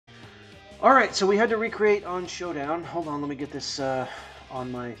Alright, so we had to recreate on Showdown. Hold on, let me get this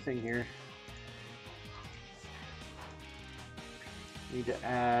on my thing here. Need to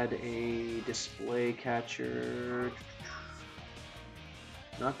add a display catcher.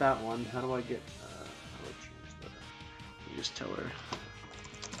 Not that one. How do I get... how do I choose the... Let me just tell her.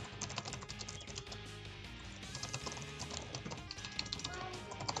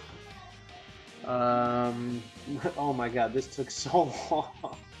 Oh my god, this took so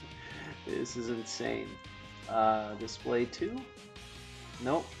long. This is insane. Display 2?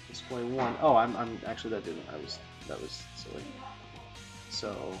 Nope. Display 1. Oh, I'm actually that didn't. That was silly.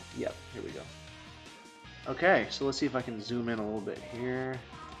 So, yep, here we go. Okay, so let's see if I can zoom in a little bit here.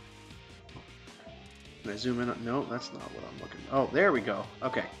 Can I zoom in? No, that's not what I'm looking. Oh, there we go.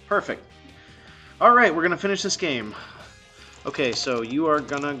 Okay, perfect. All right, we're gonna finish this game. Okay, so you are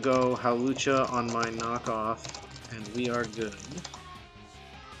gonna go Halucha on my knockoff, and we are good.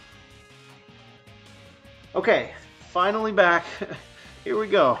 Okay, finally back. Here we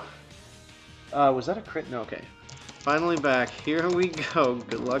go. Was that a crit? No, okay. Finally back. Here we go.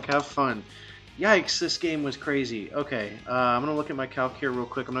 Good luck, have fun. Yikes, this game was crazy. Okay, I'm gonna look at my calc here real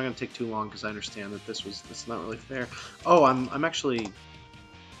quick. I'm not gonna take too long because I understand that this is not really fair. Oh, I'm actually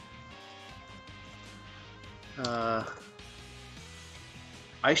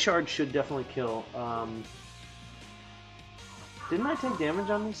Ice Shard should definitely kill. Didn't I take damage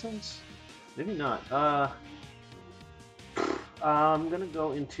on these things? Maybe not. I'm gonna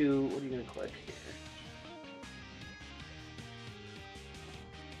go into, what are you gonna click here?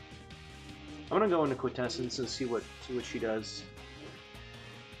 I'm gonna go into Quintessence and see what she does.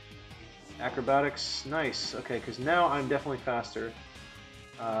 Acrobatics, nice. Okay, because now I'm definitely faster.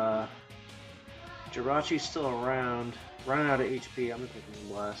 Jirachi's still around, running out of HP. I'm gonna take him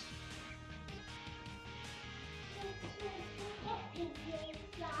blast.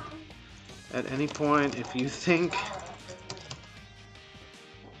 At any point, if you think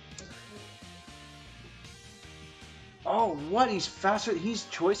oh, what? He's faster. He's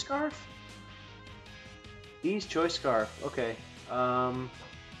Choice Scarf? He's Choice Scarf. Okay. Wow.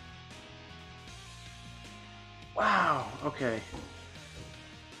 Okay.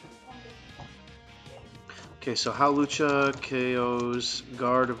 Okay, so Halucha KOs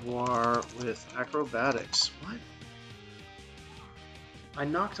Gardevoir with Acrobatics. What? I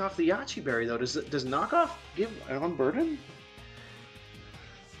knocked off the Yachi Berry though. Does knockoff give an unburden?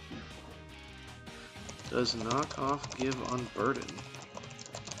 Does knockoff give unburden?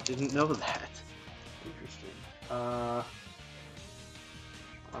 Didn't know that. Interesting. I'm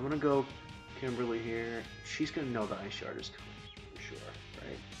gonna go Kimberly here. She's gonna know the Ice Shard is coming for sure,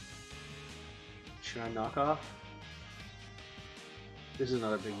 right? Should I knock off? This is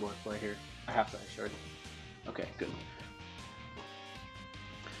another big boy play here. I have to Ice Shard. Okay, good.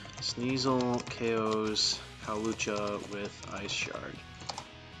 Sneasel KOs Halucha with Ice Shard.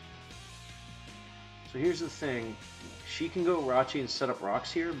 So here's the thing. She can go Rachi and set up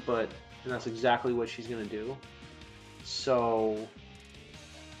rocks here, and that's exactly what she's going to do. So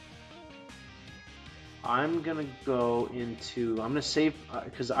I'm going to go into... I'm going to save...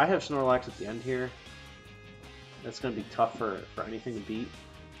 because I have Snorlax at the end here. That's going to be tough for anything to beat.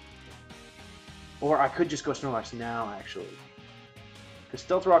 Or I could just go Snorlax now, actually. Because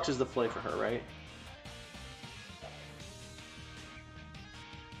Stealth Rocks is the play for her, right?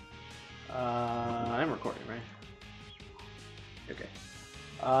 I'm recording, right? Okay.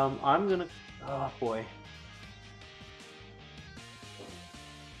 I'm gonna... Oh, boy.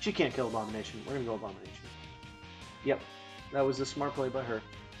 She can't kill Abomination. We're gonna go Abomination. Yep. That was a smart play by her.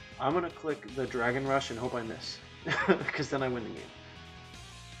 I'm gonna click the Dragon Rush and hope I miss. Because then I win the game.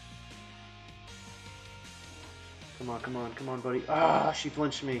 Come on, come on, come on, buddy. Ah, she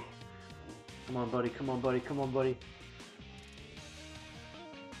flinched me. Come on, buddy, come on, buddy, come on, buddy.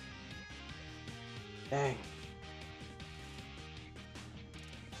 Dang.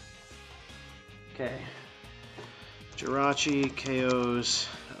 Okay. Jirachi KOs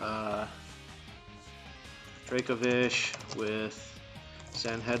Dracovish with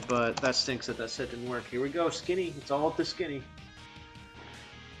Sand Headbutt. That stinks that set didn't work. Here we go, Skinny. It's all up to Skinny.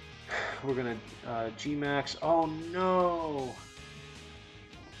 We're gonna G-Max. Oh no!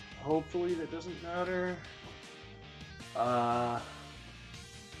 Hopefully that doesn't matter. We're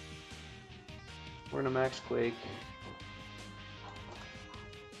gonna Max Quake.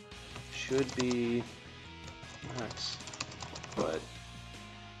 Should be Max, but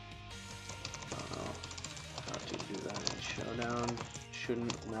how to do that in Showdown.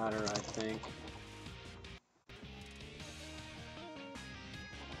 Shouldn't matter, I think.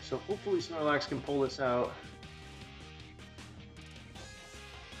 So hopefully Snorlax can pull this out.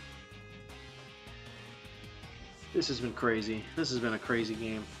 This has been crazy. This has been a crazy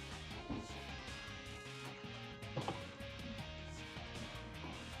game.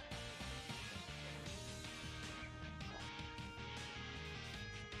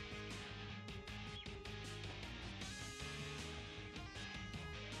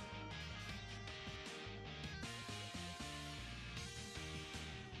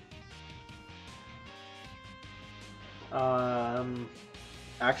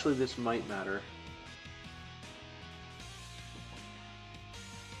 Actually, this might matter.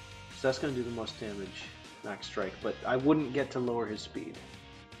 So that's going to do the most damage, max strike, but I wouldn't get to lower his speed.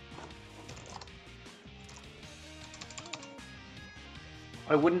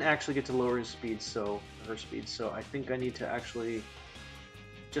 I wouldn't actually get to lower his speed, so her speed. So I think I need to actually,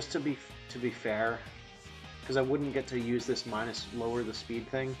 just to be fair, because I wouldn't get to use this minus lower the speed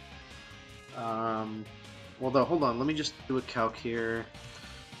thing. Well, though, hold on. Let me just do a calc here.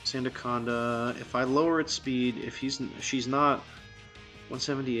 Sandaconda. If I lower its speed, if she's not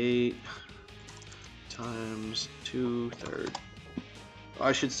 178 times 2/3.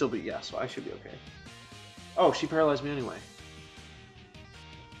 I should still be, yeah, so I should be okay. Oh, she paralyzed me anyway.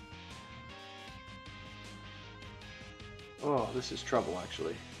 Oh, this is trouble,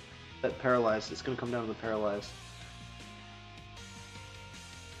 actually. That paralyzed, it's going to come down to the paralyzed.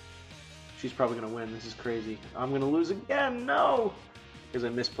 She's probably going to win. This is crazy. I'm going to lose again. No! Because I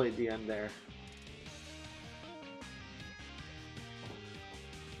misplayed the end there.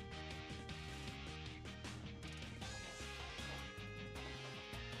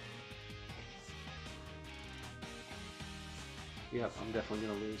 Yep, I'm definitely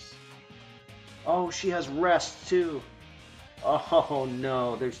going to lose. Oh, she has rest too. Oh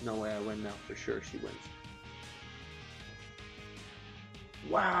no, there's no way I win now. For sure she wins.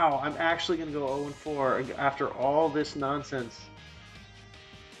 Wow, I'm actually going to go 0-4 after all this nonsense.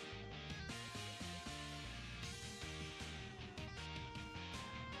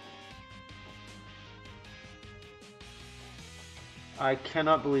 I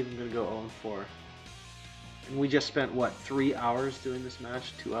cannot believe I'm going to go 0-4. And we just spent, what, 3 hours doing this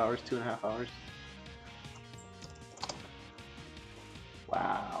match? 2 hours, 2.5 hours?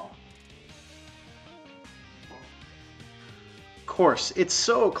 Wow. Of course, it's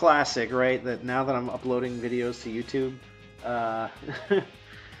so classic, right, that now that I'm uploading videos to YouTube,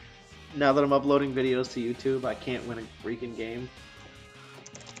 I can't win a freaking game.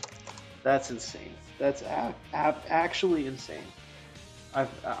 That's insane. That's actually insane.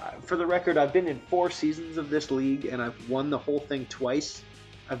 For the record, I've been in 4 seasons of this league, and I've won the whole thing twice.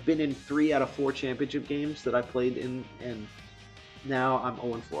 I've been in 3 out of 4 championship games that I played in, and now I'm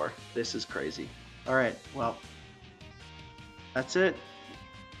 0-4. This is crazy. All right, well, that's it.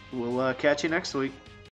 We'll catch you next week.